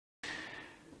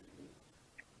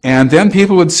And then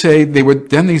people would say,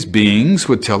 then these beings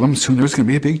would tell them soon there's going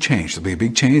to be a big change. There'll be a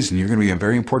big change, and you're going to be a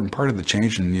very important part of the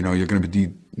change, and you're going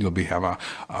to have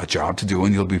a job to do,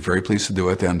 and you'll be very pleased to do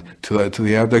it. And to the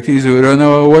abductees who don't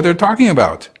know what they're talking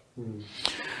about.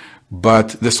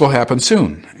 But this will happen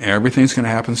soon. Everything's going to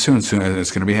happen soon. It's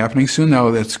going to be happening soon. Now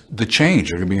that's the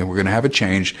change. We're going to have a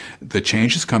change. The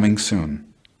change is coming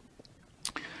soon.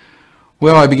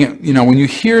 Well, when you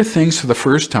hear things for the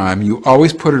first time, you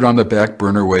always put it on the back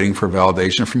burner waiting for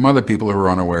validation from other people who are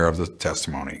unaware of the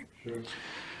testimony. Sure.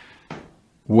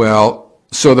 Well,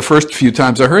 so the first few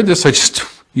times I heard this,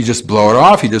 you just blow it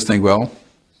off. You just think, well,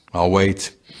 I'll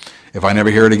wait. If I never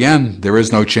hear it again, there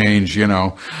is no change,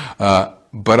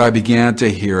 But I began to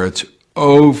hear it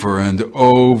over and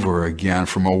over again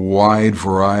from a wide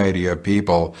variety of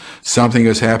people. Something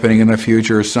was happening in the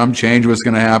future. Some change was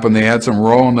going to happen. They had some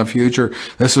role in the future.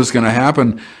 This was going to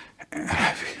happen.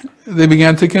 They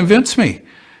began to convince me,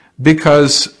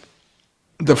 because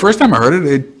the first time I heard it,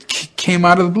 it came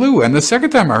out of the blue. And the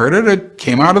second time I heard it, it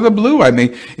came out of the blue. I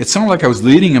mean, it sounded like I was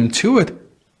leading him to it.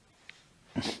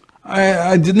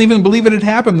 I didn't even believe it had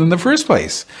happened in the first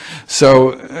place.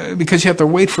 So, because you have to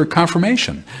wait for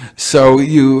confirmation. So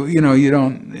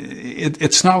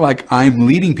it's not like I'm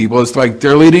leading people, it's like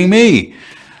they're leading me.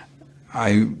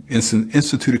 I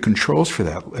instituted controls for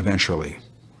that eventually,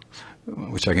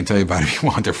 which I can tell you about if you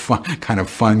want. They're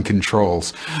fun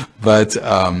controls. But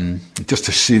just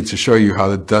to show you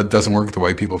how that doesn't work the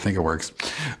way people think it works.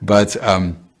 But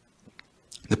the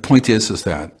point is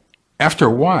that after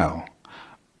a while,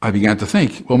 I began to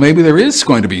think, well, maybe there is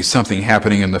going to be something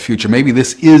happening in the future. Maybe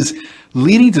this is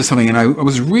leading to something. And I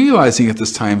was realizing at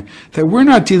this time that we're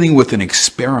not dealing with an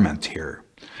experiment here.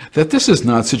 That this is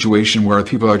not a situation where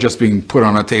people are just being put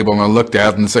on a table and are looked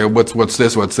at and say, what's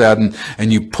this, what's that?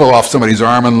 And you pull off somebody's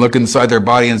arm and look inside their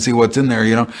body and see what's in there,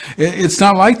 It's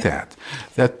not like that.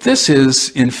 That this is,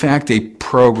 in fact, a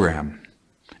program.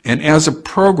 And as a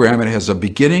program, it has a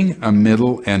beginning, a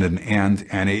middle, and an end,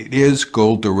 and it is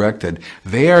goal-directed.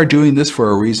 They are doing this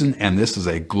for a reason, and this is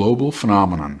a global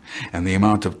phenomenon. And the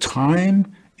amount of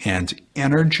time and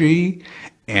energy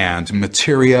and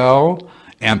material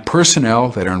and personnel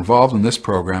that are involved in this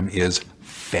program is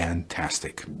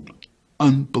fantastic.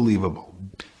 Unbelievable.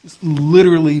 It's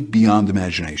literally beyond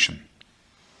imagination.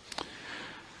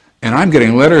 And I'm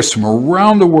getting letters from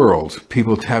around the world,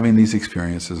 people having these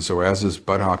experiences, so as is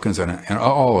Bud Hopkins and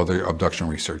all other abduction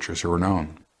researchers who are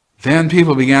known. Then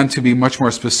people began to be much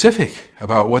more specific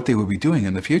about what they would be doing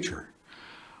in the future.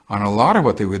 And a lot of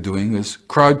what they were doing is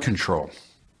crowd control.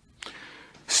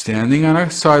 Standing on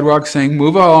a sidewalk saying,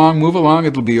 move along,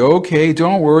 it'll be okay,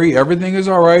 don't worry, everything is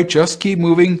all right, just keep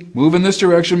moving, move in this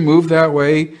direction, move that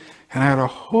way. And I had a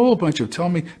whole bunch of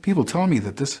people telling me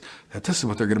that this is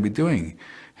what they're going to be doing.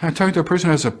 And I'm talking to a person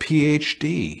who has a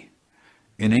PhD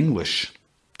in English,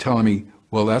 telling me,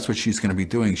 well, that's what she's going to be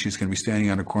doing. She's going to be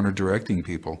standing on a corner directing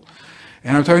people.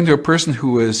 And I'm talking to a person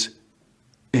who is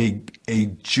a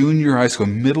junior high school,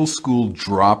 middle school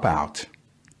dropout,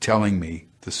 telling me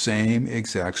the same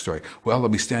exact story. Well, they'll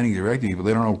be standing directing people.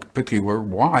 They don't know particularly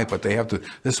why, but they have to.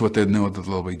 This is what they know that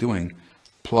they'll be doing.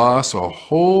 Plus a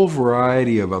whole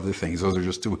variety of other things. Those are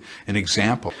just an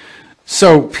example.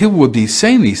 So people would be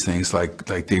saying these things like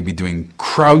they'd be doing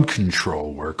crowd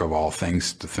control work, of all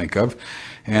things to think of.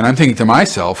 And I'm thinking to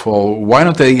myself, well, why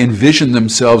don't they envision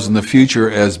themselves in the future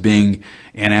as being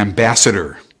an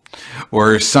ambassador?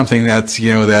 Or something that's,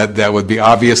 that would be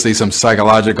obviously some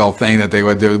psychological thing that they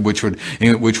would do, which would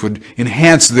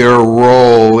enhance their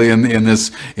role in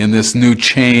this new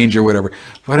change or whatever.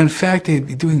 But in fact, they'd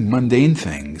be doing mundane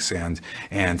things and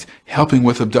helping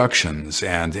with abductions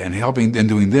and helping and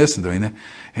doing this and doing that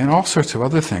and all sorts of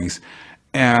other things.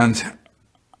 And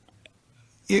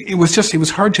it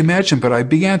was hard to imagine, but I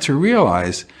began to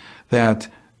realize that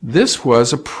this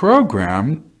was a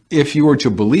program. If you were to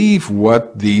believe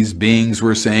what these beings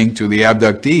were saying to the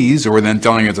abductees, or were then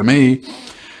telling it to me,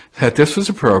 that this was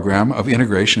a program of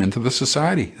integration into the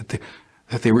society,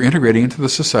 that they were integrating into the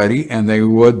society and they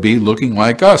would be looking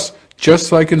like us,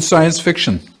 just like in science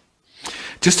fiction.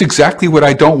 Just exactly what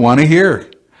I don't want to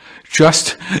hear.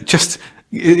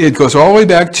 It goes all the way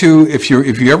back to if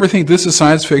you ever think this is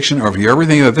science fiction, or if you ever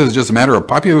think that this is just a matter of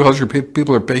popular culture,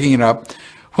 people are picking it up,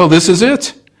 well, this is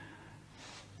it.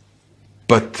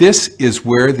 But this is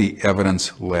where the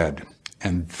evidence led,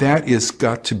 and that is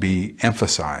got to be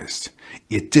emphasized.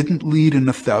 It didn't lead in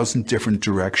 1,000 different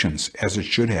directions, as it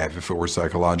should have if it were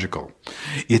psychological.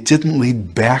 It didn't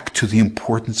lead back to the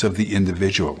importance of the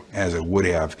individual, as it would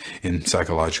have in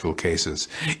psychological cases.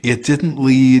 It didn't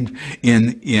lead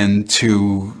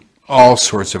into all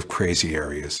sorts of crazy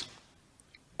areas.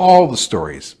 all the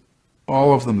stories,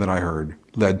 all of them that I heard,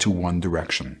 led to one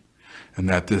direction, and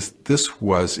that this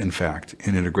was, in fact,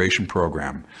 an integration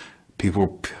program. People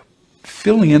were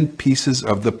filling in pieces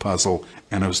of the puzzle,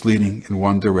 and it was leading in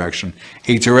one direction,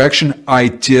 a direction I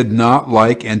did not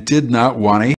like and did not want to